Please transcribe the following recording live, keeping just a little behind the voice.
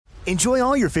Enjoy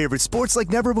all your favorite sports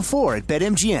like never before at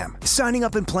BetMGM. Signing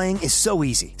up and playing is so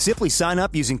easy. Simply sign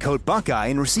up using code Buckeye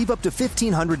and receive up to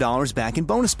 $1,500 back in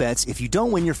bonus bets if you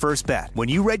don't win your first bet. When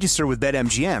you register with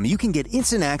BetMGM, you can get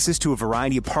instant access to a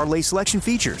variety of parlay selection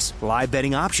features, live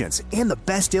betting options, and the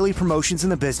best daily promotions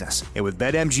in the business. And with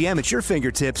BetMGM at your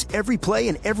fingertips, every play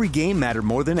and every game matter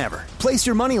more than ever. Place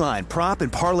your moneyline, prop,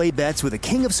 and parlay bets with the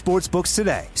king of sportsbooks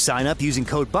today. Sign up using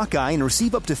code Buckeye and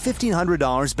receive up to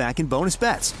 $1,500 back in bonus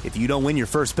bets if you don't win your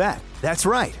first bet. That's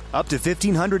right, up to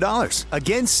 $1,500.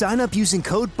 Again, sign up using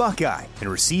code Buckeye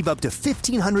and receive up to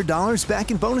 $1,500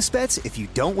 back in bonus bets if you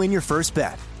don't win your first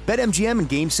bet. BetMGM and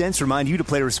GameSense remind you to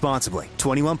play responsibly.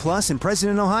 21 plus and present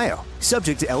in Ohio.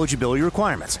 Subject to eligibility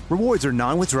requirements. Rewards are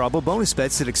non-withdrawable bonus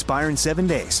bets that expire in 7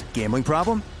 days. Gambling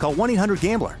problem? Call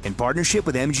 1-800-GAMBLER in partnership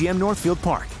with MGM Northfield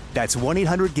Park. That's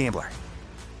 1-800-GAMBLER.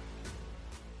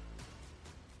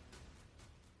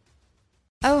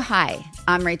 Oh, hi,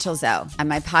 I'm Rachel Zoe, and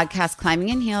my podcast, Climbing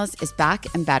in Heels, is back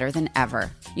and better than ever.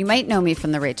 You might know me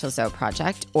from the Rachel Zoe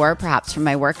Project, or perhaps from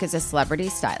my work as a celebrity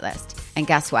stylist. And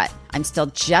guess what? I'm still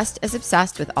just as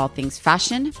obsessed with all things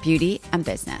fashion, beauty, and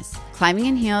business. Climbing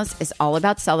in Heels is all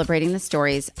about celebrating the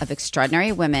stories of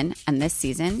extraordinary women, and this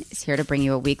season is here to bring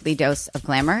you a weekly dose of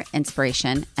glamour,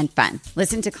 inspiration, and fun.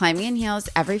 Listen to Climbing in Heels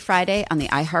every Friday on the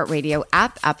iHeartRadio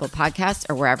app, Apple Podcasts,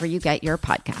 or wherever you get your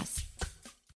podcasts.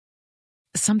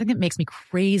 Something that makes me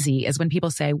crazy is when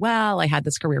people say, well, I had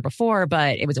this career before,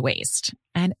 but it was a waste.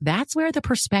 And that's where the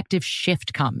perspective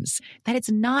shift comes, that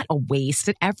it's not a waste,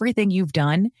 that everything you've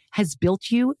done has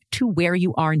built you to where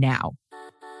you are now.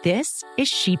 This is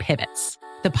She Pivots,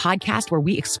 the podcast where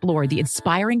we explore the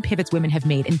inspiring pivots women have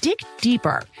made and dig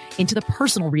deeper into the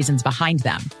personal reasons behind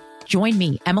them. Join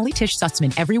me, Emily Tish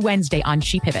Sussman, every Wednesday on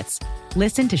She Pivots.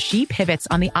 Listen to She Pivots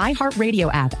on the iHeartRadio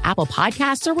app, Apple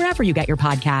Podcasts, or wherever you get your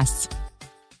podcasts.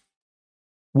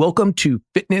 Welcome to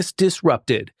Fitness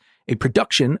Disrupted, a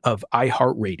production of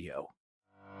iHeartRadio.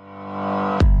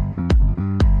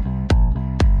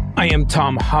 I am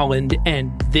Tom Holland,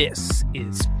 and this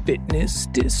is Fitness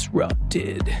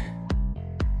Disrupted.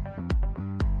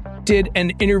 Did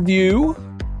an interview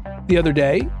the other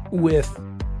day with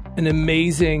an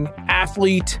amazing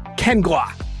athlete, Ken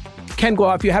Glah. Ken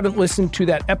Glah, if you haven't listened to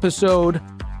that episode,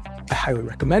 I highly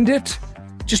recommend it.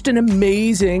 Just an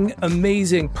amazing,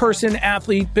 amazing person,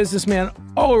 athlete, businessman,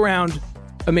 all around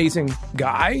amazing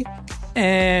guy.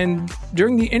 And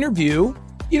during the interview,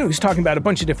 he's talking about a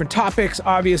bunch of different topics,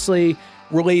 obviously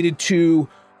related to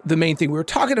the main thing we were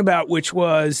talking about, which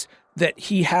was that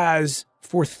he has,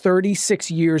 for 36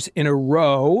 years in a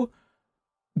row,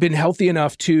 been healthy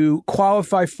enough to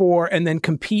qualify for and then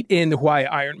compete in the Hawaii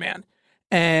Ironman.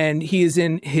 And he is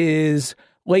in his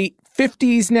late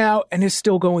 50s now and is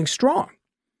still going strong.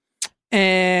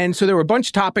 And so there were a bunch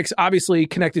of topics, obviously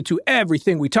connected to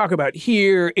everything we talk about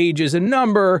here. Age is a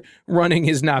number. Running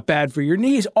is not bad for your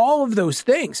knees. All of those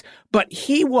things. But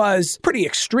he was pretty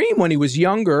extreme when he was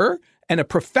younger and a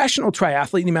professional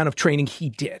triathlete in the amount of training he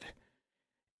did.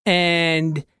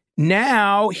 And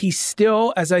now he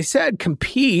still, as I said,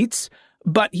 competes,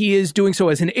 but he is doing so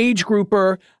as an age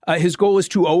grouper. His goal is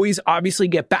to always obviously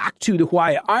get back to the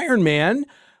Hawaii Ironman.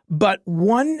 But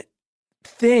one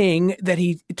thing that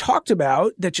he talked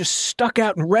about that just stuck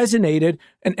out and resonated,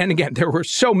 and again, there were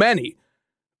so many,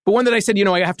 but one that I said,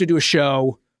 I have to do a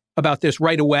show about this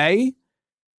right away,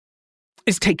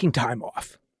 is taking time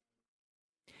off.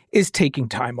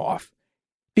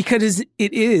 Because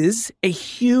it is a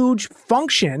huge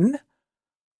function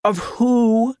of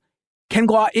who Ken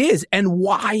Glah is and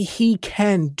why he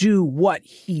can do what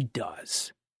he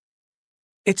does.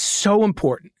 It's so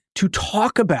important to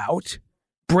talk about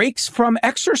breaks from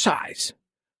exercise,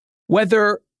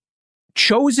 whether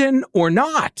chosen or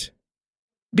not,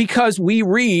 because we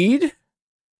read,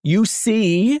 you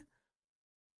see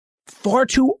far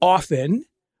too often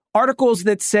articles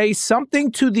that say something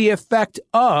to the effect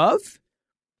of,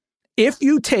 if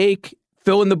you take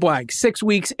fill in the blank, 6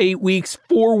 weeks, 8 weeks,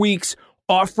 4 weeks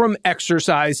off from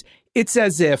exercise, it's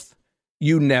as if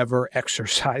you never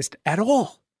exercised at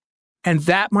all. And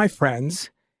that, my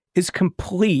friends, is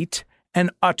complete and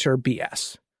utter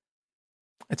BS.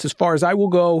 It's as far as I will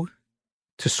go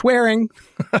to swearing,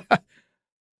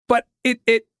 but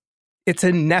it's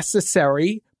a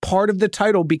necessary part of the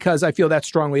title because I feel that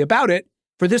strongly about it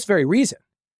for this very reason.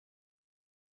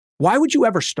 Why would you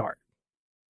ever start?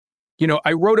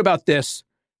 I wrote about this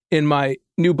in my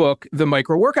new book, The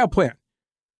Micro Workout Plan.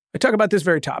 I talk about this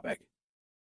very topic.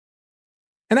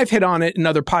 And I've hit on it in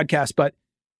other podcasts, but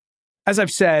as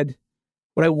I've said,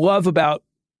 what I love about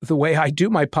the way I do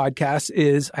my podcast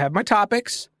is I have my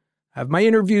topics, I have my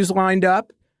interviews lined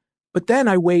up, But then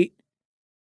I wait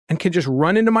and can just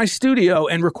run into my studio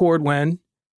and record when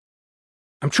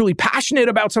I'm truly passionate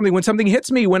about something, when something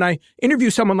hits me, when I interview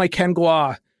someone like Ken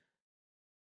Glaw.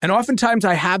 And oftentimes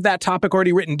I have that topic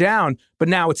already written down, but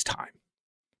now it's time.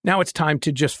 Now it's time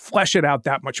to just flesh it out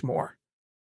that much more.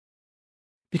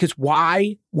 Because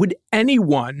why would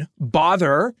anyone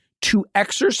bother to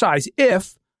exercise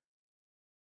if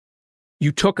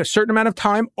you took a certain amount of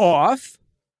time off?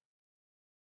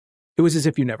 It was as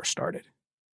if you never started.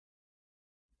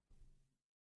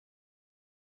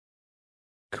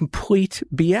 Complete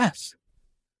BS.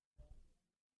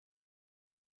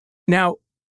 Now,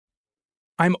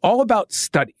 I'm all about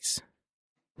studies,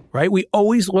 right? We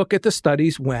always look at the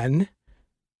studies when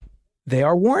they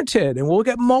are warranted, and we'll look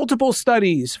at multiple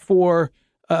studies for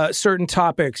certain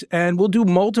topics, and we'll do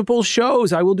multiple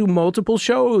shows. I will do multiple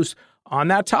shows on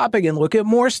that topic and look at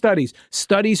more studies.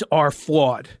 Studies are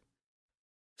flawed.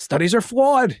 Studies are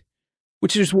flawed,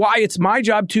 which is why it's my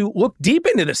job to look deep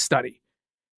into this study.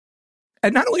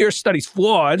 And not only are studies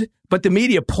flawed, but the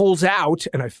media pulls out,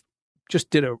 and I just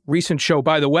did a recent show,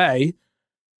 by the way,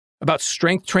 about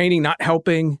strength training not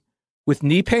helping with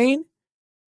knee pain.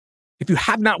 If you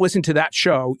have not listened to that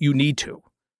show, you need to,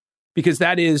 because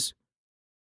that is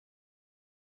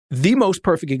the most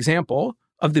perfect example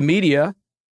of the media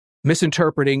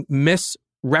misinterpreting,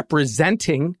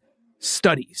 misrepresenting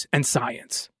studies and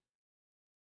science.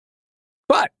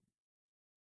 But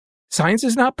science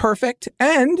is not perfect,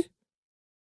 and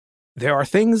there are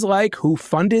things like who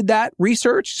funded that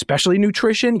research, especially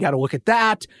nutrition. You got to look at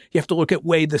that. You have to look at the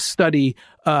way the study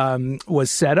was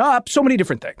set up, so many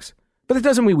different things. But that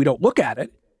doesn't mean we don't look at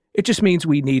it. It just means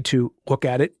we need to look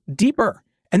at it deeper.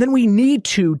 And then we need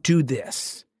to do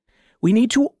this. We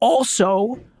need to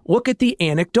also look at the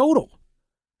anecdotal.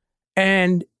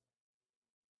 And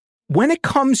when it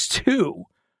comes to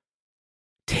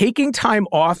taking time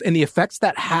off and the effects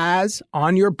that has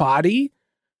on your body,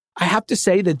 I have to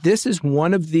say that this is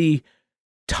one of the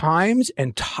times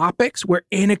and topics where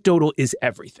anecdotal is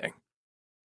everything.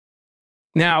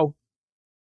 Now,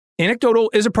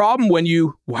 anecdotal is a problem when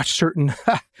you watch certain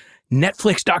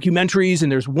Netflix documentaries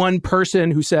and there's one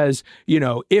person who says, you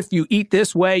know, if you eat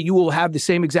this way, you will have the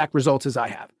same exact results as I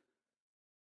have.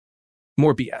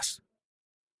 More BS.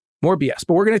 More BS.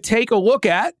 But we're going to take a look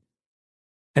at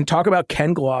and talk about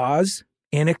Ken Glaw's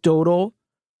anecdotal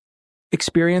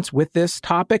experience with this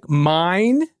topic,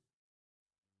 mine,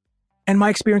 and my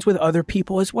experience with other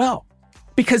people as well.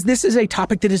 Because this is a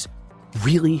topic that is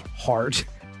really hard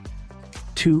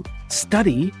to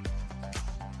study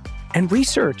and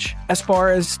research as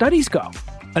far as studies go.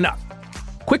 Enough.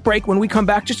 Quick break. When we come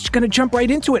back, just going to jump right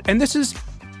into it. And this is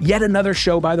yet another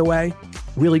show, by the way.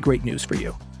 Really great news for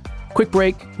you. Quick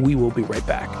break. We will be right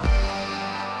back.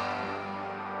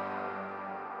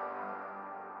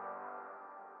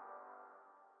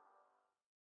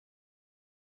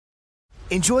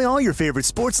 Enjoy all your favorite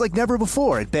sports like never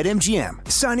before at BetMGM.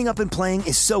 Signing up and playing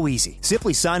is so easy.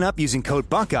 Simply sign up using code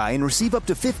Buckeye and receive up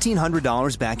to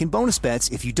 $1,500 back in bonus bets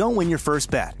if you don't win your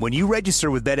first bet. When you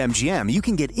register with BetMGM, you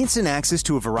can get instant access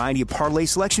to a variety of parlay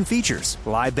selection features,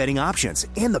 live betting options,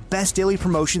 and the best daily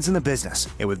promotions in the business.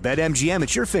 And with BetMGM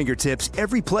at your fingertips,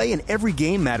 every play and every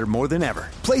game matter more than ever.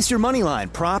 Place your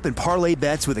moneyline, prop, and parlay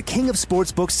bets with the king of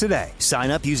sportsbooks today.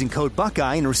 Sign up using code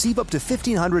Buckeye and receive up to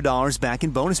 $1,500 back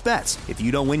in bonus bets if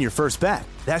you don't win your first bet.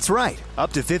 That's right,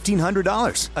 up to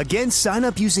 $1,500. Again, sign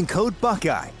up using code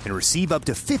Buckeye and receive up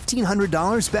to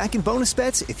 $1,500 back in bonus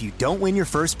bets if you don't win your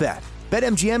first bet.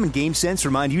 BetMGM and GameSense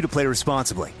remind you to play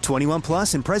responsibly. 21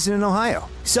 plus and present in Ohio.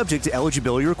 Subject to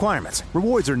eligibility requirements.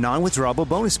 Rewards are non-withdrawable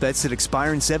bonus bets that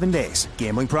expire in 7 days.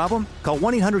 Gambling problem? Call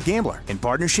 1-800-GAMBLER in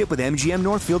partnership with MGM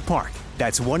Northfield Park.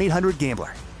 That's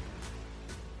 1-800-GAMBLER.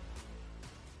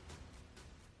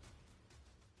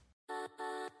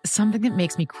 Something that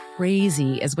makes me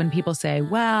crazy is when people say,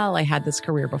 well, I had this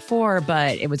career before,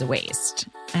 but it was a waste.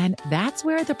 And that's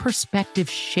where the perspective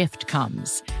shift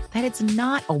comes, that it's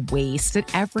not a waste,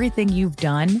 that everything you've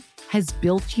done has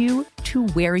built you to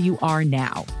where you are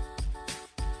now.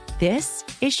 This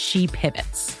is She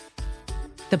Pivots,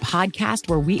 the podcast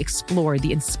where we explore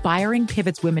the inspiring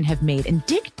pivots women have made and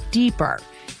dig deeper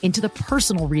into the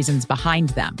personal reasons behind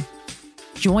them.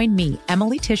 Join me,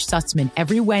 Emily Tish Sussman,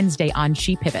 every Wednesday on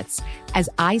She Pivots as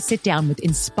I sit down with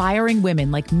inspiring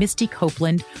women like Misty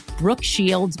Copeland, Brooke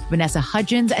Shields, Vanessa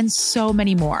Hudgens, and so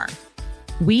many more.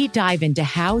 We dive into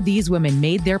how these women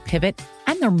made their pivot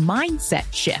and their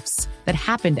mindset shifts that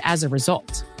happened as a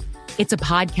result. It's a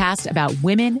podcast about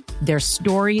women, their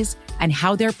stories, and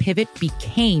how their pivot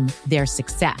became their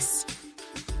success.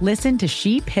 Listen to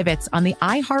She Pivots on the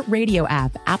iHeartRadio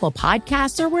app, Apple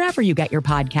Podcasts, or wherever you get your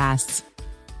podcasts.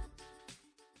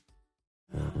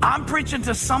 I'm preaching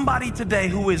to somebody today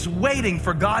who is waiting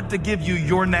for God to give you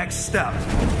your next step.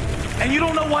 And you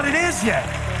don't know what it is yet.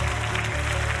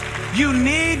 You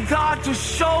need God to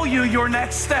show you your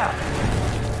next step.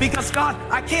 Because God,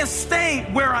 I can't stay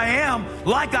where I am,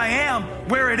 like I am,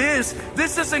 where it is.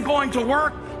 This isn't going to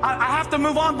work. I have to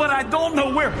move on, but I don't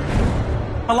know where.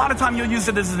 A lot of time you'll use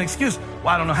it as an excuse. Well,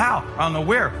 I don't know how. I don't know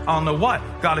where. I don't know what.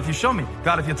 God, if you show me.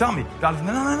 God, if you tell me. God, if...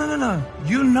 No.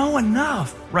 You know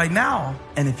enough right now.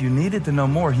 And if you needed to know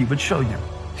more, he would show you.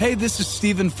 Hey, this is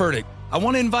Stephen Furtick. I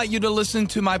want to invite you to listen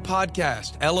to my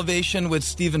podcast, Elevation with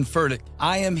Stephen Furtick.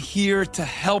 I am here to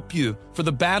help you for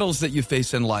the battles that you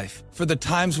face in life, for the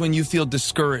times when you feel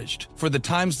discouraged, for the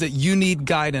times that you need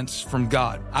guidance from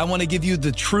God. I want to give you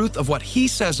the truth of what he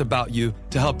says about you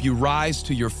to help you rise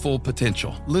to your full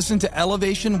potential. Listen to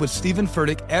Elevation with Stephen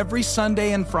Furtick every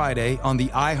Sunday and Friday on the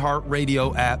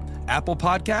iHeartRadio app, Apple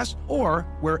Podcasts, or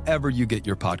wherever you get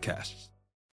your podcasts.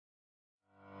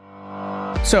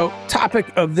 So,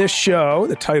 topic of this show,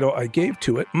 the title I gave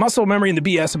to it, muscle memory and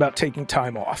the BS about taking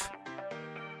time off.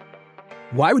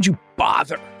 Why would you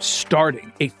bother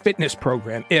starting a fitness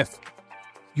program if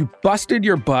you busted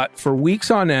your butt for weeks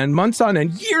on end, months on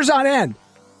end, years on end,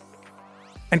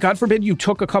 and God forbid you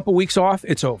took a couple weeks off?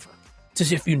 It's over. It's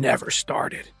as if you never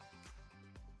started.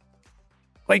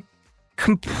 Like,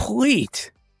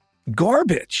 complete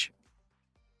garbage.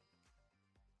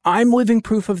 I'm living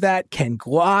proof of that. Ken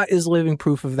Glah is living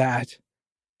proof of that.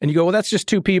 And you go, well, that's just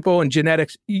two people and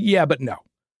genetics. Yeah, but no.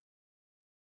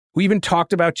 We even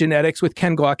talked about genetics with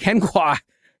Ken Glah. Ken Glah,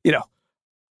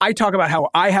 I talk about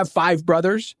how I have 5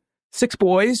 brothers, 6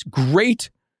 boys, great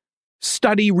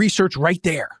study research right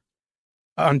there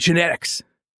on genetics.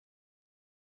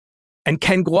 And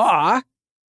Ken Glah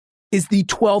is the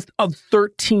 12th of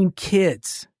 13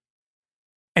 kids.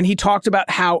 And he talked about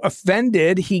how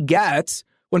offended he gets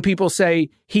when people say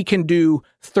he can do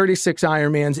 36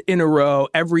 Ironmans in a row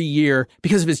every year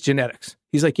because of his genetics.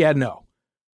 He's like, yeah, no.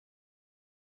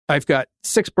 I've got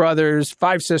 6 brothers,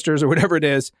 5 sisters, or whatever it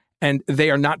is, and they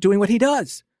are not doing what he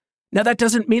does. Now, that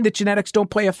doesn't mean that genetics don't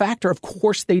play a factor. Of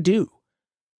course they do.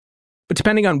 But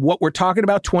depending on what we're talking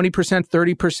about, 20%,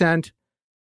 30%,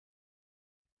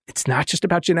 it's not just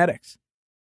about genetics.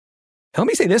 Let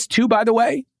me say this too, by the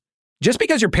way. Just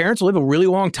because your parents live a really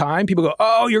long time, people go,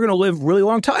 oh, you're going to live a really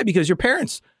long time because your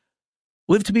parents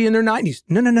live to be in their 90s.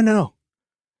 No.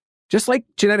 Just like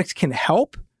genetics can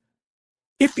help,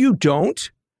 if you don't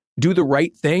do the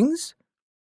right things,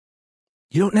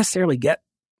 you don't necessarily get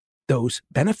those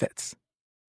benefits.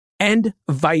 And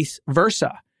vice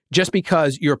versa. Just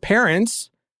because your parents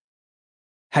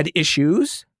had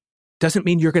issues doesn't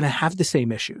mean you're going to have the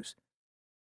same issues.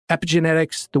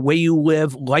 Epigenetics, the way you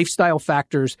live, lifestyle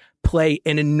factors play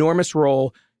an enormous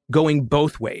role going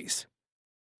both ways.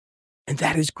 And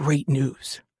that is great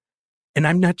news. And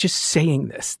I'm not just saying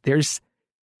this. There's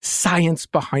science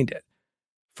behind it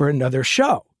for another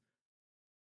show.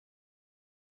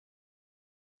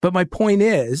 But my point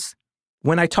is,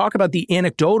 when I talk about the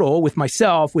anecdotal with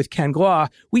myself, with Ken Glah,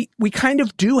 we kind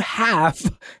of do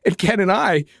have, and Ken and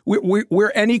I,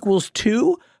 we're N equals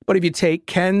 2. But if you take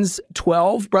Ken's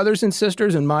 12 brothers and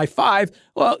sisters and my 5,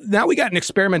 well, now we got an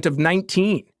experiment of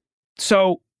 19.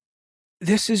 So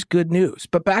this is good news.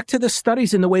 But back to the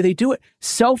studies and the way they do it.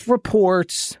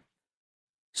 Self-reports,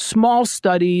 small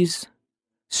studies,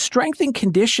 strength and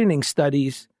conditioning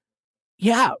studies.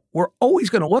 Yeah, we're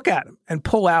always going to look at them and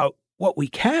pull out what we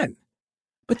can.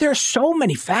 But there are so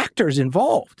many factors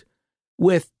involved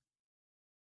with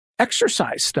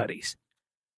exercise studies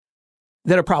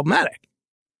that are problematic.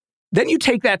 Then you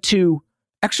take that to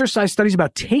exercise studies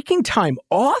about taking time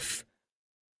off.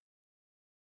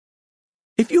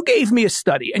 If you gave me a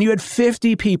study and you had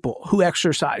 50 people who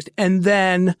exercised and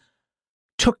then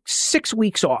took 6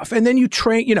 weeks off and then you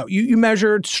train, you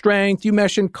measured strength, you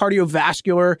measured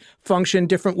cardiovascular function,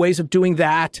 different ways of doing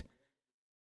that.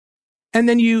 And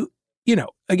then you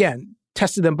again,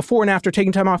 tested them before and after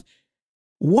taking time off.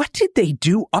 What did they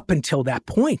do up until that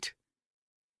point?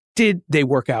 Did they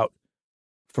work out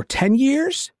for 10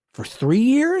 years? For 3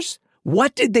 years?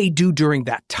 What did they do during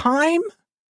that time?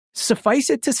 Suffice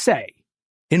it to say,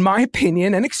 in my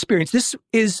opinion and experience, this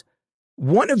is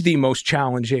one of the most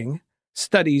challenging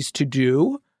studies to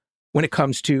do when it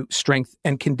comes to strength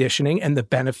and conditioning and the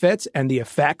benefits and the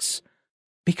effects.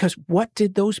 Because what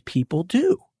did those people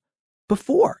do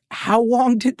before? How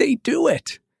long did they do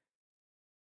it?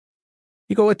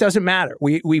 You go, it doesn't matter.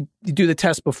 We do the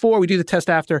test before, we do the test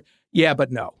after. Yeah, but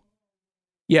no.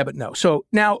 Yeah, but no. So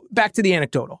now back to the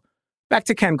anecdotal. Back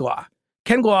to Ken Glaw.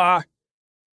 Ken Glaw,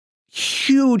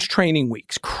 huge training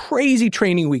weeks, crazy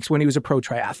training weeks when he was a pro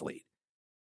triathlete.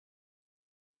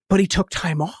 But he took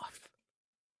time off.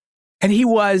 And he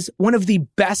was one of the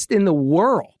best in the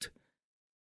world.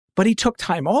 But he took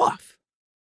time off.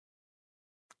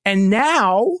 And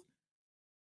now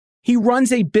he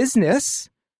runs a business,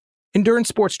 endurance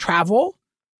sports travel.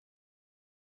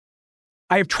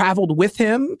 I have traveled with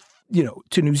him,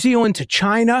 to New Zealand, to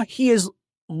China. He is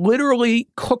literally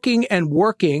cooking and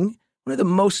working. One of the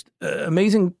most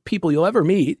amazing people you'll ever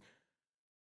meet.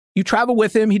 You travel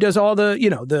with him. He does all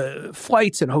the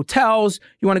flights and hotels.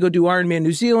 You want to go do Ironman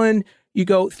New Zealand. You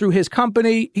go through his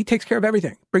company. He takes care of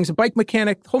everything. Brings a bike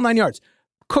mechanic, the whole 9 yards.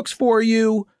 Cooks for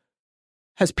you.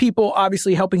 Has people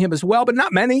obviously helping him as well, but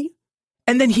not many.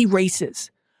 And then he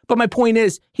races. But my point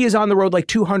is, he is on the road like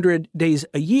 200 days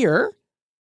a year.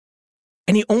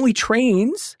 And he only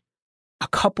trains a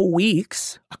couple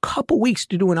weeks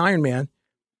to do an Ironman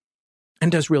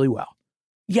and does really well.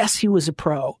 Yes, he was a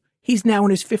pro. He's now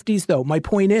in his 50s, though. My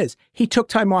point is, he took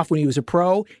time off when he was a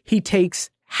pro. He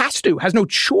has no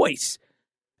choice,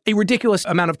 a ridiculous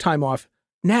amount of time off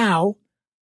now.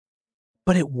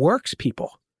 But it works,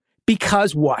 people.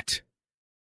 Because what?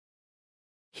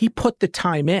 He put the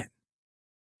time in.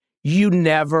 You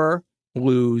never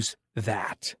lose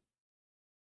that.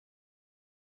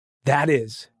 That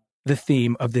is the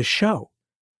theme of this show.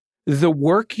 The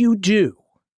work you do,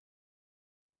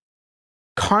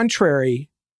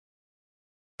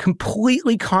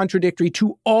 completely contradictory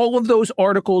to all of those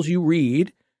articles you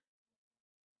read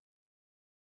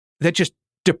that just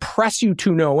depress you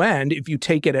to no end if you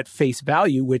take it at face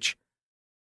value, which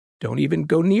don't even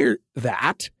go near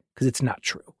that because it's not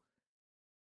true.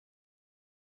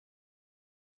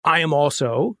 I am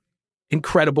also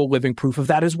incredible living proof of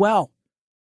that as well.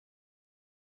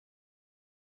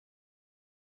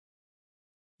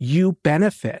 You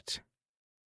benefit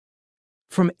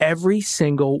from every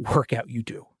single workout you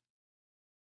do.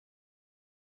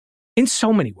 In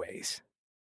so many ways.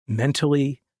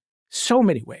 Mentally, so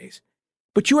many ways.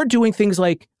 But you are doing things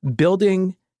like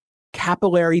building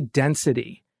capillary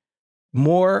density,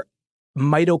 more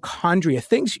mitochondria,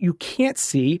 things you can't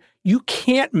see, you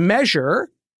can't measure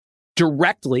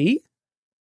directly.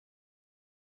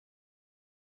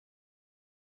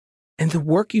 And the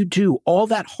work you do, all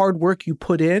that hard work you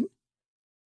put in,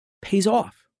 pays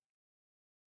off.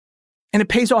 And it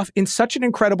pays off in such an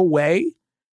incredible way.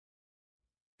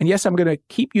 And yes, I'm going to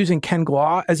keep using Ken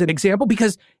Glaw as an example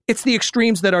because it's the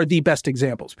extremes that are the best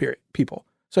examples, period, people.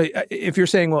 So if you're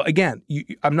saying, well, again,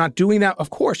 I'm not doing that,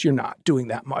 of course you're not doing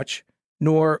that much,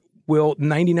 nor will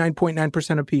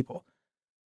 99.9% of people.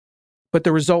 But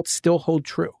the results still hold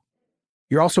true.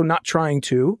 You're also not trying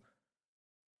to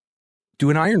do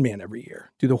an Ironman every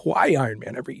year, do the Hawaii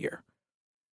Ironman every year.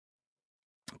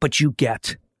 But you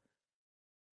get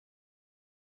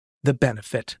the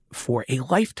benefit for a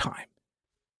lifetime.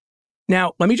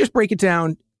 Now, let me just break it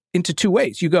down into two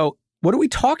ways. You go, what are we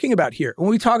talking about here?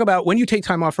 When we talk about when you take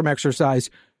time off from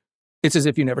exercise, it's as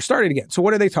if you never started again. So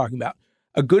what are they talking about?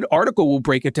 A good article will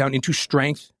break it down into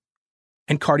strength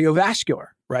and cardiovascular,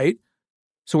 right?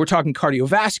 So we're talking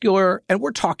cardiovascular and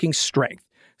we're talking strength.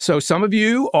 So some of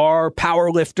you are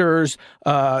power lifters,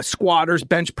 squatters,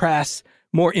 bench press,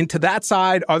 more into that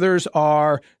side. Others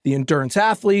are the endurance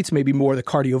athletes, maybe more the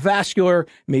cardiovascular.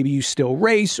 Maybe you still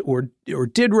race or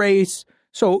did race.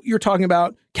 So you're talking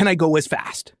about, can I go as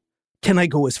fast? Can I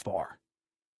go as far?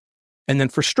 And then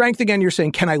for strength, again, you're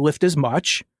saying, can I lift as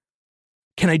much?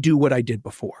 Can I do what I did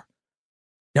before?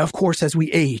 Now, of course, as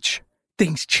we age,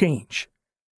 things change.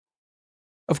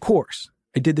 Of course,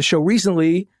 I did the show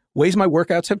recently. Ways my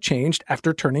workouts have changed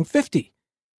after turning 50.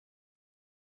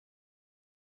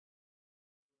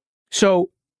 So,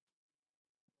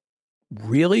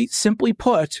 really simply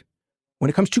put, when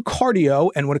it comes to cardio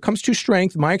and when it comes to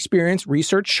strength, my experience,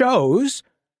 research shows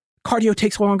cardio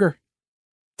takes longer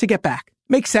to get back.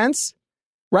 Makes sense,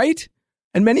 right?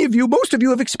 And most of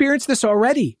you have experienced this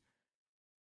already.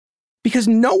 Because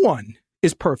no one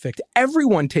is perfect.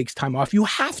 Everyone takes time off. You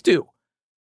have to.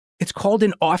 It's called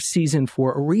an off season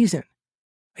for a reason.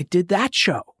 I did that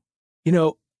show.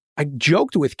 I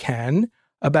joked with Ken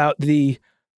about the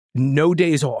no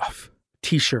days off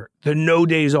t-shirt, the no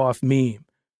days off meme.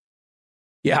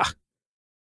 Yeah.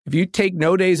 If you take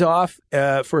no days off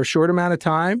for a short amount of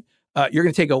time, you're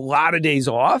going to take a lot of days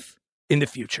off in the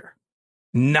future.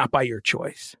 Not by your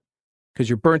choice. Because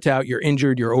you're burnt out, you're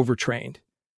injured, you're overtrained.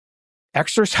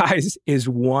 Exercise is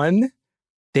one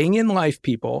thing in life,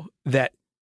 people, that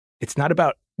it's not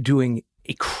about doing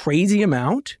a crazy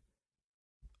amount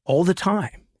all the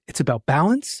time. It's about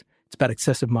balance. It's about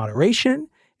excessive moderation.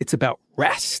 It's about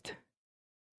rest.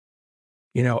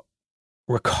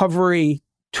 Recovery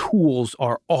tools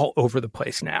are all over the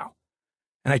place now.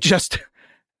 And I just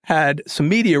had some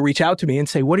media reach out to me and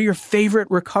say, what are your favorite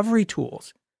recovery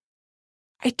tools?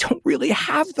 I don't really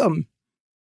have them.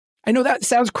 I know that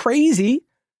sounds crazy.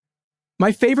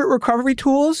 My favorite recovery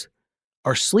tools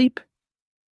are sleep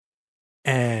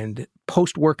and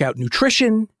post-workout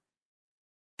nutrition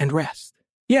and rest.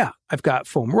 Yeah, I've got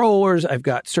foam rollers. I've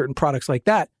got certain products like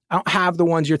that. I don't have the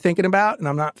ones you're thinking about, and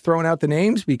I'm not throwing out the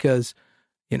names because,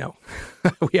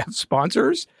 we have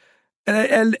sponsors,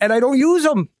 and I don't use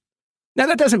them. Now,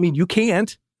 that doesn't mean you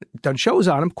can't. I've done shows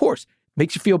on them, of course.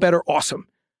 Makes you feel better, awesome.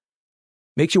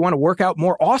 Makes you want to work out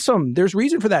more, awesome. There's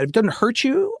reason for that. If it doesn't hurt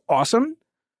you, awesome.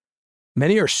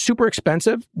 Many are super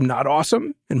expensive, not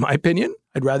awesome, in my opinion.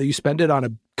 I'd rather you spend it on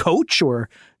a coach or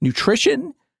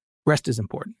nutrition. Rest is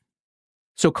important.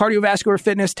 So cardiovascular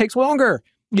fitness takes longer.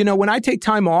 When I take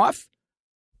time off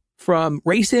from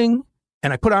racing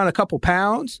and I put on a couple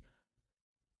pounds,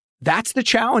 that's the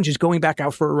challenge, is going back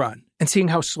out for a run and seeing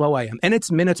how slow I am. And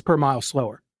it's minutes per mile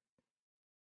slower.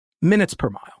 Minutes per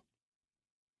mile.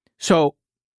 So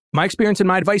my experience and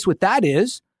my advice with that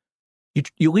is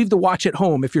you leave the watch at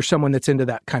home if you're someone that's into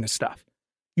that kind of stuff.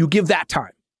 You give that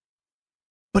time.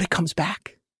 But it comes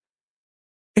back.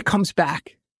 It comes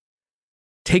back.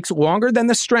 Takes longer than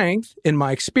the strength, in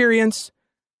my experience,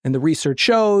 and the research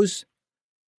shows.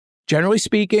 Generally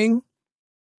speaking,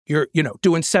 you're,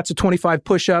 doing sets of 25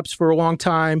 push-ups for a long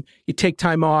time. You take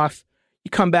time off.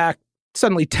 You come back.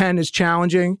 Suddenly 10 is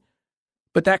challenging.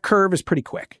 But that curve is pretty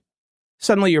quick.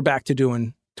 Suddenly you're back to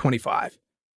doing 25.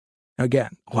 Now,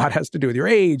 again, a lot has to do with your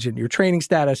age and your training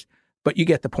status, but you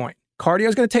get the point. Cardio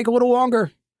is going to take a little longer,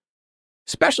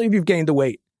 especially if you've gained the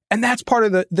weight. And that's part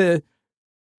of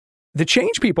the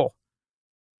change, people,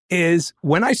 is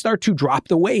when I start to drop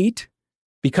the weight,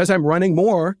 because I'm running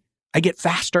more, I get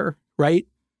faster, right?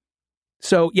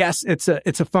 So yes, it's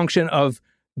a function of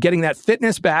getting that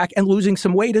fitness back and losing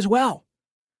some weight as well.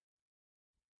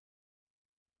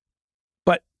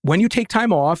 But when you take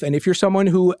time off, and if you're someone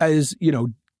who is,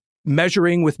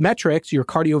 measuring with metrics, your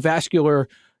cardiovascular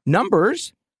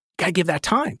numbers, got to give that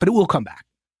time, but it will come back.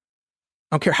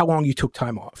 I don't care how long you took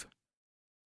time off.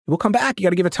 It will come back. You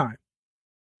got to give it time.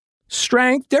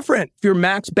 Strength, different. If you're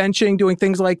max benching, doing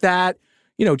things like that,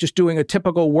 just doing a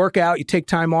typical workout, you take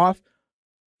time off.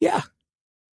 Yeah.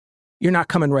 You're not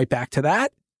coming right back to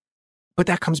that, but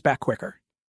that comes back quicker.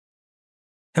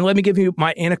 And let me give you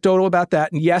my anecdotal about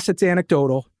that. And yes, it's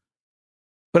anecdotal,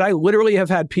 but I literally have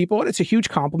had people, and it's a huge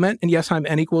compliment. And yes, I'm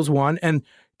N=1. And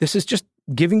this is just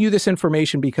giving you this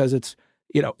information because it's,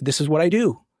 this is what I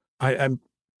do. I'm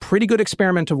pretty good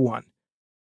experiment of one.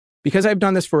 Because I've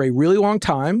done this for a really long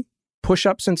time,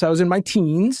 push-ups since I was in my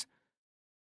teens.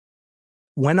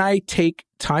 When I take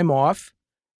time off,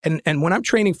 and when I'm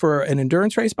training for an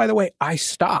endurance race, by the way, I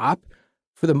stop,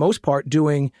 for the most part,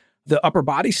 doing the upper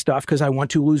body stuff because I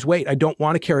want to lose weight. I don't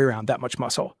want to carry around that much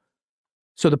muscle.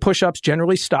 So the push-ups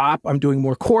generally stop. I'm doing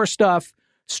more core stuff,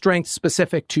 strength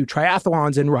specific to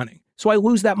triathlons and running. So I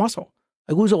lose that muscle.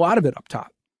 I lose a lot of it up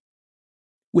top.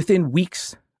 Within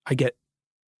weeks, I get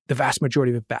the vast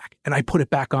majority of it back. And I put it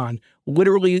back on.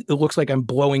 Literally, it looks like I'm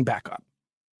blowing back up.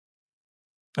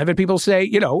 I've had people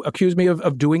say, accuse me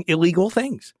of doing illegal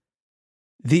things.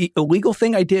 The illegal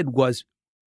thing I did was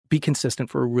be consistent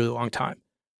for a really long time.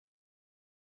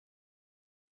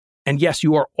 And yes,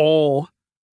 you are all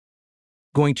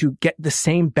going to get the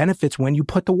same benefits when you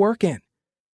put the work in.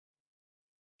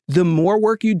 The more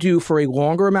work you do for a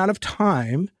longer amount of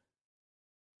time,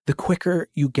 the quicker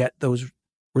you get those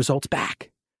results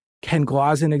back. Ken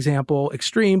Glaw is an example,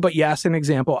 extreme, but yes, an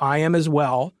example. I am as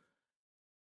well.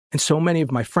 And so many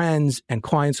of my friends and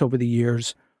clients over the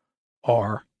years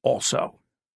are also.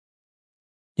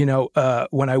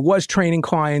 When I was training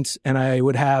clients and I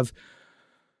would have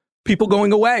people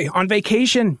going away on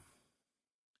vacation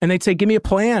and they'd say, give me a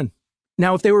plan.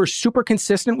 Now, if they were super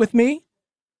consistent with me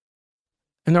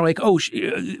and they're like,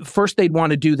 first they'd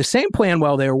want to do the same plan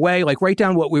while they were away, like write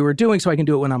down what we were doing so I can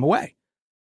do it when I'm away.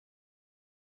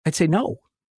 I'd say, no,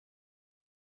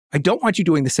 I don't want you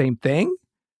doing the same thing.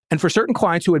 And for certain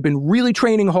clients who had been really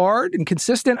training hard and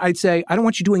consistent, I'd say, I don't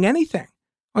want you doing anything.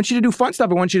 I want you to do fun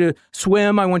stuff. I want you to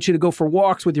swim. I want you to go for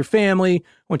walks with your family.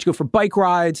 I want you to go for bike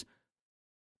rides.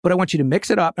 But I want you to mix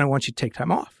it up and I want you to take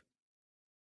time off.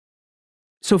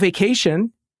 So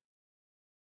vacation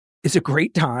is a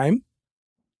great time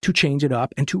to change it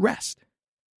up and to rest.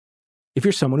 If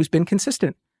you're someone who's been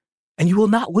consistent, and you will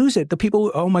not lose it. The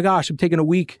people, oh my gosh, I'm taking a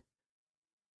week.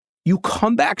 You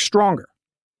come back stronger.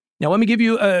 Now, let me give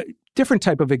you a different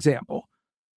type of example.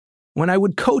 When I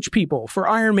would coach people for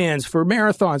Ironmans, for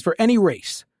marathons, for any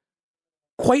race,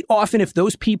 quite often if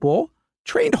those people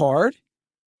trained hard,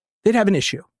 they'd have an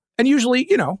issue. And usually,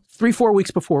 3-4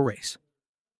 weeks before a race.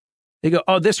 They go,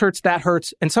 oh, this hurts, that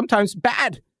hurts, and sometimes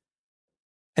bad.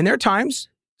 And there are times,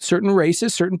 certain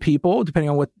races, certain people, depending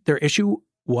on what their issue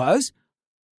was,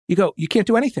 you go, you can't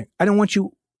do anything. I don't want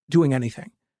you doing anything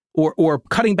or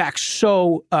cutting back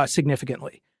so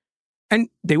significantly. And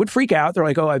they would freak out. They're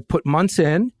like, oh, I've put months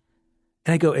in.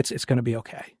 And I go, it's going to be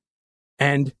okay.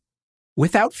 And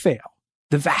without fail,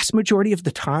 the vast majority of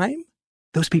the time,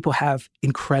 those people have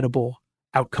incredible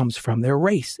outcomes from their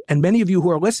race. And many of you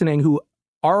who are listening who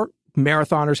are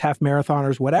marathoners, half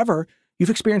marathoners, whatever, you've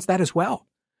experienced that as well.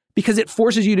 Because it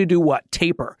forces you to do what?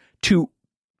 Taper, to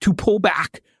pull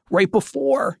back right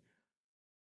before.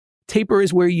 Taper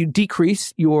is where you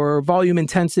decrease your volume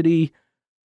intensity,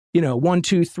 1,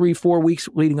 2, 3, 4 weeks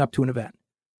leading up to an event.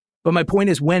 But my point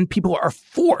is when people are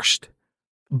forced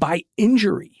by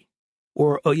injury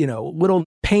or, little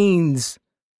pains,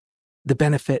 the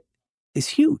benefit is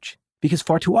huge because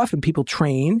far too often people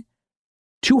train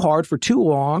too hard for too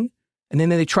long and then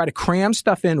they try to cram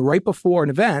stuff in right before an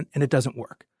event and it doesn't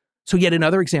work. So yet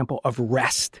another example of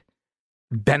rest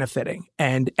benefiting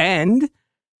and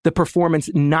the performance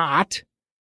not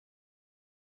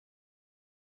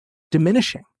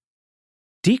diminishing,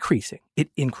 decreasing, it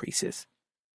increases.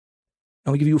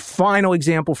 I'll give you a final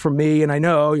example from me, and I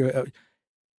know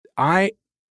I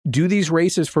do these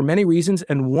races for many reasons,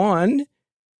 and one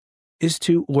is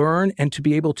to learn and to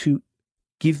be able to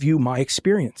give you my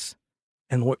experience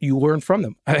and what you learn from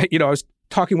them. I was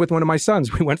talking with one of my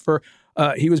sons. We went for,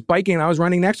 he was biking and I was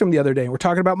running next to him the other day, and we're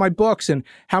talking about my books and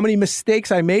how many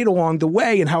mistakes I made along the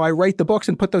way and how I write the books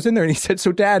and put those in there. And he said,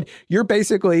 so Dad, you're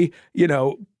basically,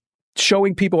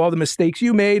 showing people all the mistakes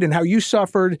you made and how you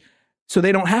suffered so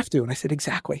they don't have to. And I said,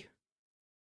 exactly.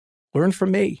 Learn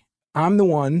from me. I'm the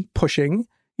one pushing,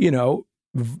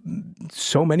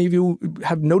 so many of you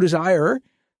have no desire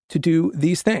to do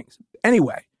these things.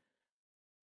 Anyway,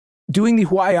 doing the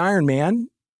Hawaii Ironman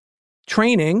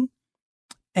training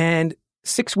and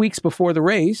 6 weeks before the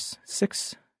race,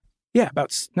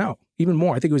 even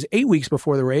more. I think it was 8 weeks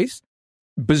before the race,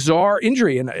 bizarre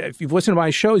injury. And if you've listened to my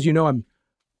shows, I'm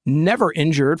never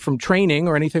injured from training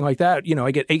or anything like that.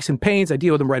 I get aches and pains. I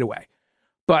deal with them right away.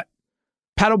 But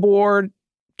paddleboard,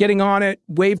 getting on it,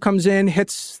 wave comes in,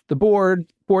 hits the board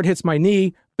hits my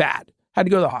knee, bad. Had to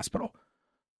go to the hospital.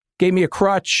 Gave me a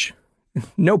crutch,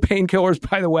 no painkillers,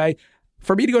 by the way.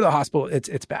 For me to go to the hospital,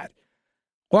 it's bad.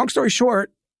 Long story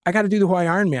short, I got to do the Hawaii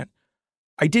Ironman.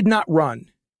 I did not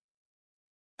run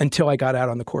until I got out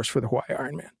on the course for the Hawaii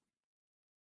Ironman.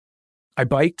 I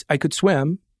biked, I could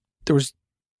swim.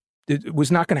 It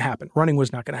was not going to happen. Running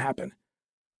was not going to happen.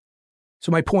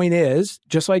 So my point is,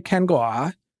 just like Ken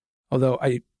Glaw, although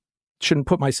I shouldn't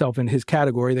put myself in his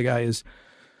category, the guy is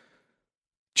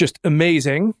just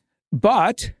amazing,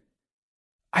 but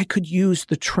I could use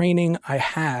the training I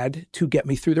had to get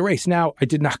me through the race. Now, I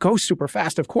did not go super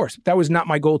fast, of course. That was not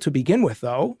my goal to begin with,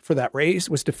 though, for that race,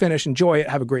 was to finish, enjoy it,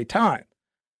 have a great time.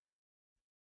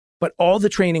 But all the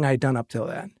training I had done up till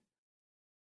then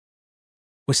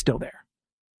was still there.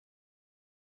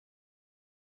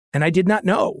 And I did not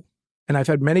know. And I've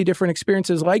had many different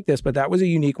experiences like this, but that was a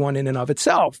unique one in and of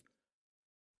itself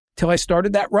till I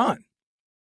started that run.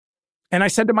 And I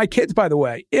said to my kids, by the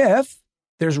way, if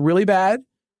there's really bad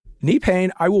knee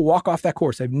pain, I will walk off that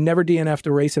course. I've never DNF'd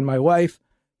a race in my life.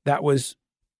 That was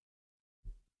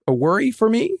a worry for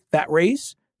me, that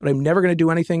race, but I'm never going to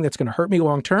do anything that's going to hurt me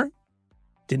long term.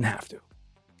 Didn't have to.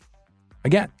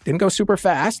 Again, didn't go super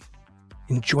fast.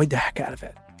 Enjoyed the heck out of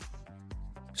it.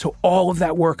 So all of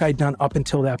that work I'd done up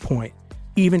until that point,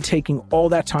 even taking all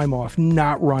that time off,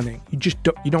 not running, you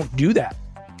don't do that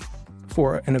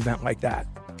for an event like that.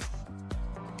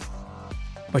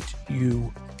 But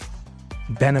you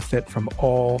benefit from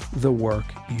all the work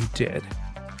you did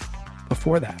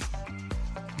before that.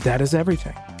 That is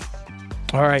everything.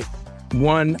 All right,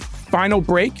 one final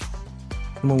break.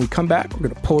 And when we come back, we're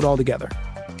going to pull it all together.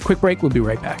 Quick break. We'll be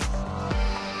right back.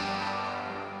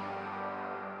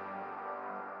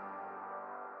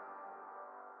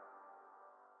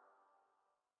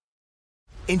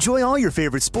 Enjoy all your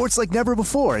favorite sports like never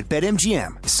before at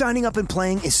BetMGM. Signing up and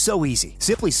playing is so easy.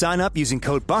 Simply sign up using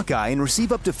code Buckeye and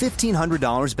receive up to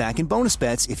 $1,500 back in bonus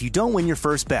bets if you don't win your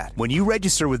first bet. When you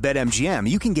register with BetMGM,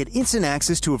 you can get instant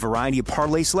access to a variety of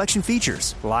parlay selection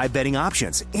features, live betting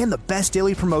options, and the best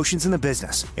daily promotions in the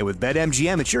business. And with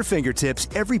BetMGM at your fingertips,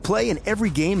 every play and every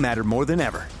game matter more than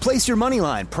ever. Place your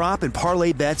moneyline, prop, and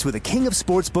parlay bets with the king of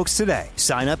sportsbooks today.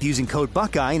 Sign up using code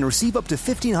Buckeye and receive up to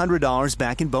 $1,500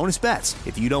 back in bonus bets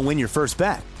if you don't win your first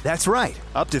bet. That's right,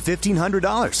 up to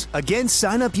 $1,500. Again,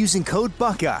 sign up using code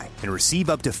Buckeye and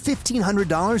receive up to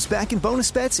 $1,500 back in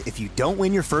bonus bets if you don't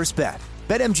win your first bet.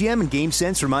 BetMGM and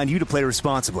GameSense remind you to play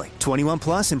responsibly. 21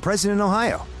 plus and present in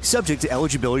Ohio. Subject to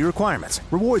eligibility requirements.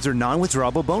 Rewards are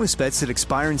non-withdrawable bonus bets that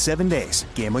expire in 7 days.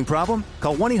 Gambling problem?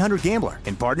 Call 1-800-GAMBLER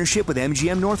in partnership with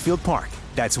MGM Northfield Park.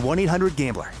 That's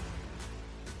 1-800-GAMBLER.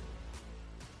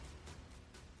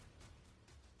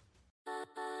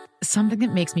 Something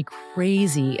that makes me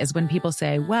crazy is when people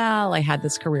say, well, I had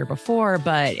this career before,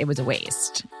 but it was a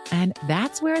waste. And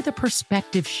that's where the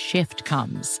perspective shift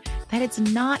comes, that it's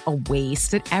not a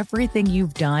waste, that everything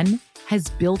you've done has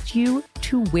built you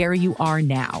to where you are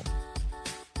now.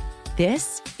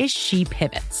 This is She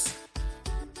Pivots,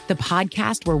 the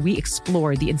podcast where we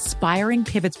explore the inspiring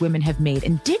pivots women have made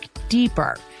and dig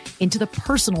deeper into the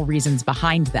personal reasons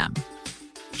behind them.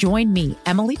 Join me,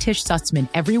 Emily Tish Sussman,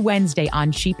 every Wednesday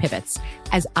on She Pivots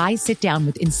as I sit down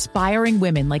with inspiring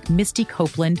women like Misty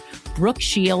Copeland, Brooke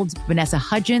Shields, Vanessa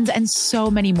Hudgens, and so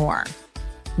many more.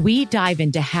 We dive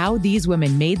into how these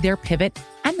women made their pivot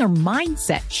and their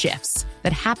mindset shifts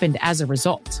that happened as a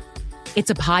result. It's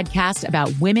a podcast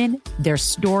about women, their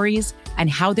stories, and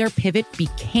how their pivot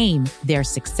became their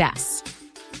success.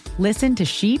 Listen to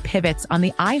She Pivots on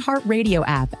the iHeartRadio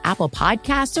app, Apple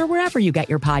Podcasts, or wherever you get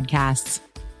your podcasts.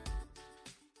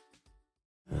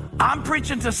 I'm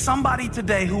preaching to somebody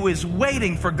today who is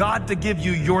waiting for God to give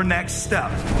you your next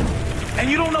step. And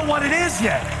you don't know what it is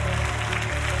yet.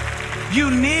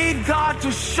 You need God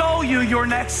to show you your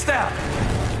next step.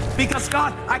 Because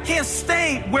God, I can't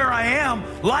stay where I am,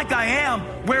 like I am,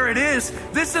 where it is.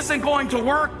 This isn't going to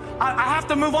work. I have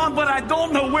to move on, but I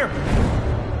don't know where.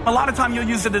 A lot of time you'll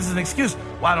use it as an excuse.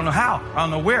 Well, I don't know how. I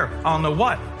don't know where. I don't know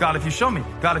what. God, if you show me.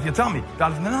 God, if you tell me.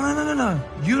 God, if... No.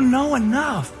 You know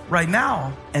enough right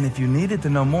now. And if you needed to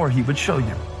know more, he would show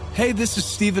you. Hey, this is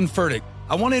Stephen Furtick.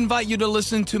 I want to invite you to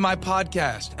listen to my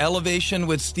podcast, Elevation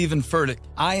with Stephen Furtick.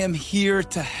 I am here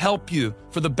to help you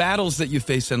for the battles that you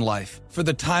face in life, for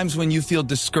the times when you feel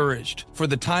discouraged, for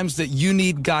the times that you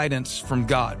need guidance from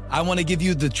God. I want to give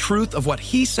you the truth of what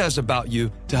he says about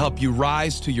you to help you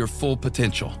rise to your full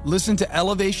potential. Listen to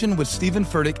Elevation with Stephen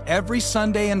Furtick every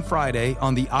Sunday and Friday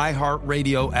on the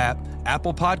iHeartRadio app,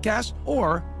 Apple Podcasts,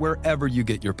 or wherever you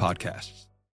get your podcasts.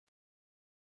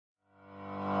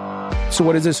 So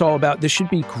what is this all about? This should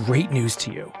be great news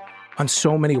to you on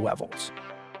so many levels.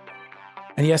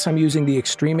 And yes, I'm using the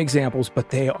extreme examples, but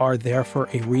they are there for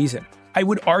a reason. I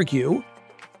would argue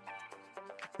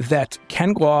that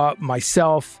Ken Glaw,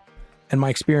 myself, and my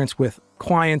experience with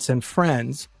clients and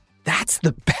friends, that's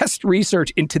the best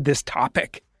research into this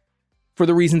topic for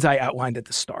the reasons I outlined at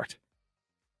the start.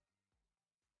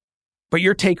 But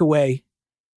your takeaway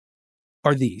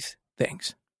are these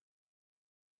things.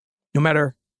 No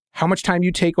matter how much time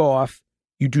you take off,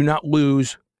 you do not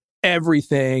lose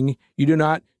everything. You do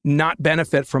not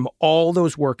benefit from all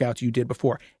those workouts you did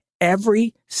before.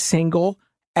 Every single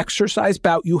exercise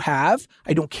bout you have,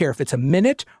 I don't care if it's a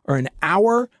minute or an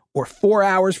hour or 4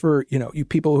 hours for, you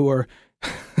people who are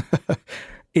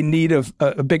in need of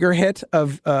a bigger hit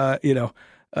of,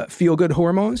 feel-good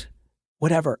hormones,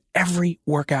 whatever. Every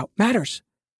workout matters.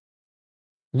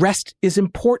 Rest is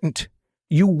important.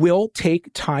 You will take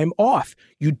time off.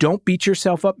 You don't beat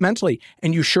yourself up mentally.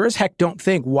 And you sure as heck don't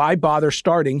think, why bother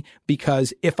starting?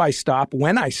 Because if I stop,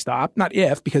 when I stop, not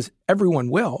if, because everyone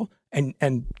will,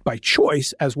 and by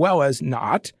choice as well as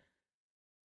not,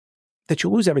 that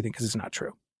you'll lose everything, because it's not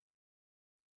true.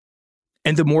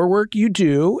 And the more work you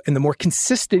do and the more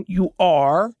consistent you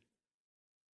are,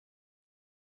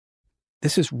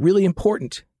 this is really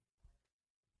important.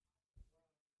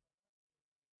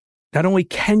 Not only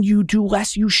can you do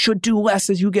less, you should do less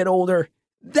as you get older.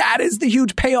 That is the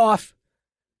huge payoff.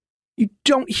 You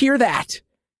don't hear that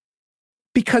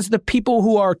because the people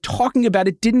who are talking about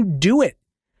it didn't do it.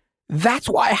 That's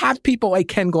why I have people like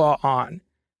Ken Glaw on.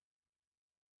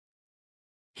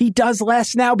 He does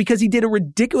less now because he did a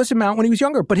ridiculous amount when he was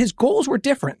younger, but his goals were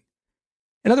different.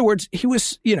 In other words, he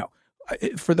was,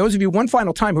 for those of you one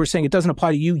final time who are saying it doesn't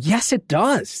apply to you, yes, it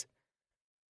does.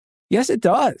 Yes, it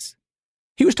does.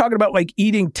 He was talking about like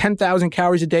eating 10,000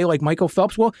 calories a day like Michael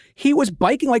Phelps. Well, he was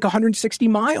biking like 160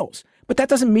 miles. But that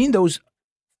doesn't mean those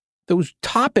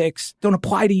topics don't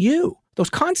apply to you,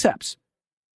 those concepts.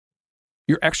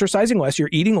 You're exercising less, you're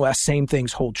eating less, same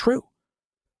things hold true.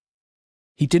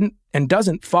 He didn't and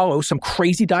doesn't follow some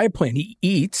crazy diet plan. He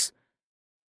eats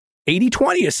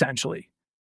 80-20 essentially.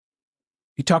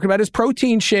 He talked about his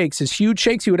protein shakes, his huge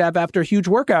shakes he would have after a huge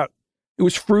workout. It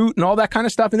was fruit and all that kind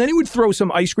of stuff. And then he would throw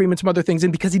some ice cream and some other things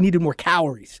in because he needed more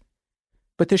calories.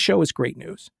 But this show is great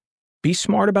news. Be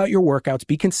smart about your workouts.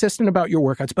 Be consistent about your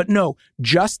workouts. But no,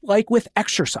 just like with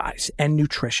exercise and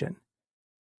nutrition,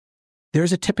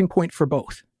 there's a tipping point for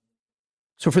both.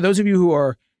 So for those of you who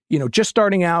are, just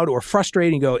starting out or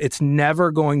frustrated and go, it's never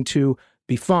going to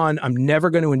be fun. I'm never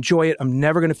going to enjoy it. I'm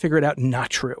never going to figure it out. Not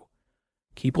true.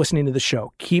 Keep listening to the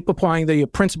show. Keep applying the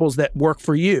principles that work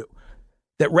for you,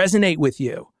 that resonate with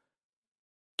you.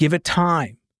 Give it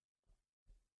time.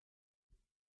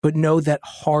 But know that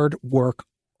hard work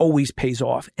always pays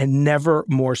off, and never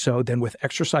more so than with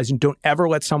exercise. And don't ever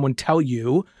let someone tell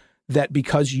you that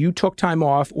because you took time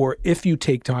off, or if you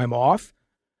take time off,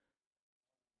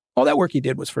 all that work you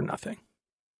did was for nothing.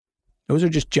 Those are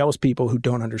just jealous people who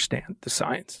don't understand the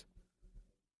science.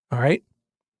 All right?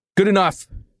 Good enough.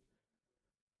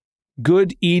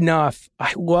 Good enough.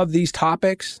 I love these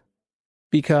topics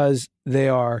because they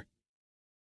are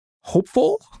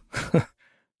hopeful,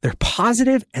 they're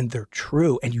positive, and they're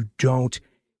true. And you don't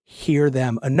hear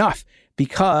them enough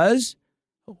because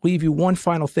I'll leave you one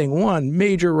final thing. One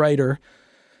major writer,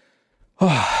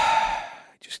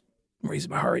 just raises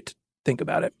my heart to think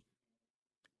about it.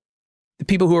 The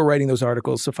people who are writing those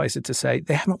articles, suffice it to say,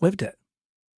 they haven't lived it.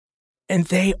 And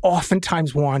they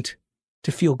oftentimes want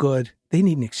to feel good. They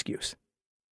need an excuse.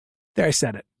 There, I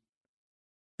said it.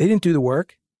 They didn't do the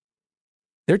work.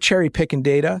 They're cherry picking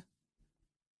data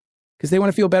because they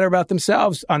want to feel better about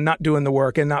themselves on not doing the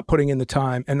work and not putting in the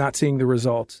time and not seeing the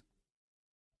results.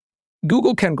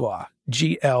 Google Ken Glah,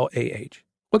 G-L-A-H.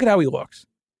 Look at how he looks.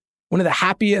 One of the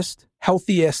happiest,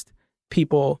 healthiest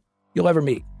people you'll ever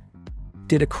meet.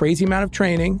 Did a crazy amount of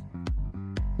training,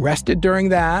 rested during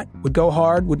that, would go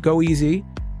hard, would go easy.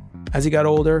 As he got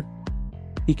older,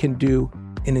 he can do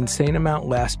an insane amount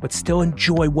less, but still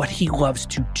enjoy what he loves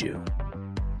to do.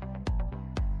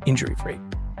 Injury-free.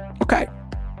 Okay.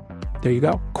 There you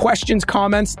go. Questions,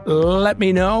 comments, let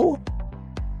me know.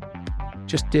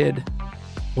 Just did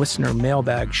listener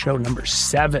mailbag show number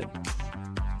 7.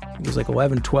 It was like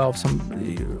 11, 12,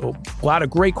 a lot of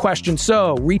great questions.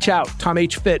 So reach out. Tom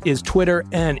H. Fit is Twitter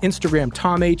and Instagram.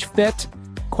 Tom H. Fit.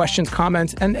 Questions,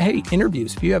 comments, and hey,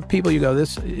 interviews. If you have people you go,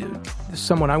 this is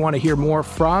someone I want to hear more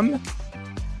from,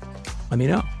 let me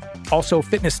know. Also,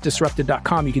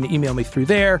 fitnessdisrupted.com. You can email me through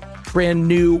there. Brand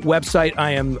new website.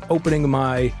 I am opening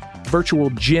my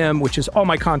virtual gym, which is all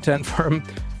my content from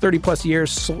 30 plus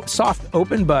years, soft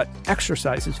open, but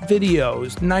exercises,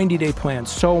 videos, 90-day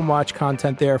plans, so much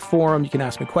content there. Forum, you can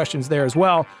ask me questions there as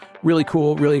well. Really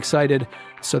cool, really excited.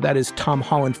 So that is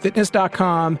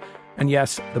TomHollandFitness.com. And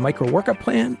yes, the Micro Workout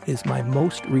Plan is my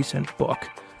most recent book.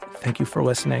 Thank you for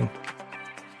listening.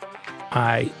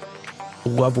 I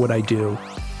love what I do,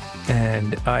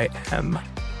 and I am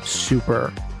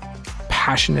super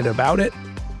passionate about it.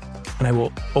 And I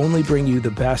will only bring you the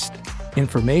best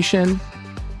information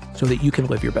so that you can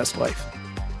live your best life.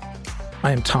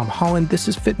 I am Tom Holland. This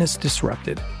is Fitness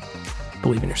Disrupted.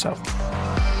 Believe in yourself.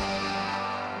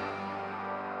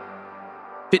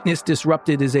 Fitness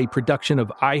Disrupted is a production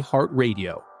of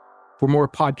iHeartRadio. For more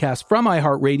podcasts from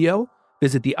iHeartRadio,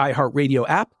 visit the iHeartRadio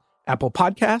app, Apple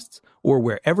Podcasts, or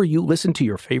wherever you listen to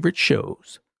your favorite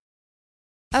shows.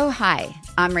 Oh, hi,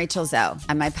 I'm Rachel Zoe,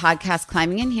 and my podcast,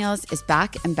 Climbing in Heels, is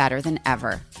back and better than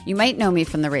ever. You might know me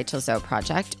from the Rachel Zoe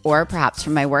Project, or perhaps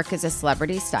from my work as a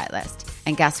celebrity stylist.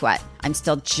 And guess what? I'm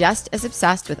still just as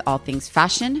obsessed with all things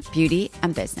fashion, beauty,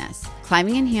 and business.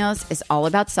 Climbing in Heels is all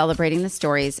about celebrating the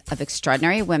stories of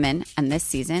extraordinary women, and this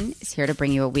season is here to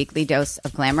bring you a weekly dose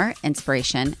of glamour,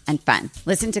 inspiration, and fun.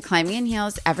 Listen to Climbing in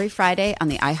Heels every Friday on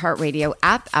the iHeartRadio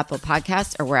app, Apple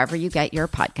Podcasts, or wherever you get your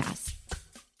podcasts.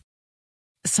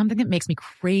 Something that makes me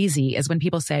crazy is when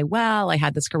people say, well, I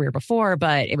had this career before,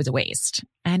 but it was a waste.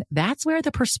 And that's where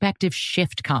the perspective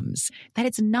shift comes, that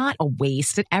it's not a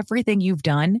waste, that everything you've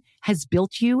done has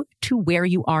built you to where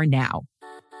you are now.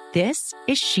 This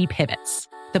is She Pivots,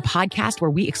 the podcast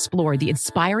where we explore the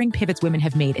inspiring pivots women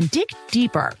have made and dig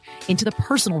deeper into the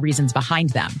personal reasons behind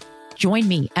them. Join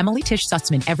me, Emily Tish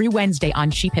Sussman, every Wednesday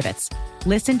on She Pivots.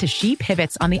 Listen to She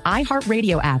Pivots on the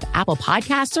iHeartRadio app, Apple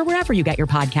Podcasts, or wherever you get your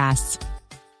podcasts.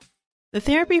 The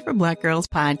Therapy for Black Girls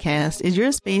podcast is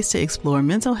your space to explore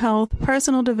mental health,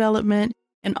 personal development,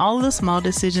 and all of the small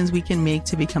decisions we can make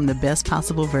to become the best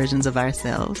possible versions of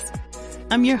ourselves.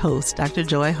 I'm your host, Dr.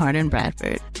 Joy Harden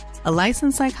Bradford, a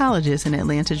licensed psychologist in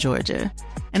Atlanta, Georgia,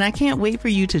 and I can't wait for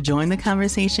you to join the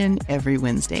conversation every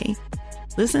Wednesday.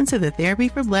 Listen to the Therapy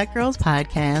for Black Girls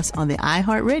podcast on the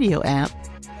iHeartRadio app,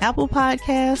 Apple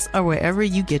Podcasts, or wherever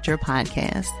you get your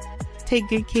podcasts. Take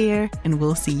good care, and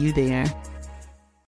we'll see you there.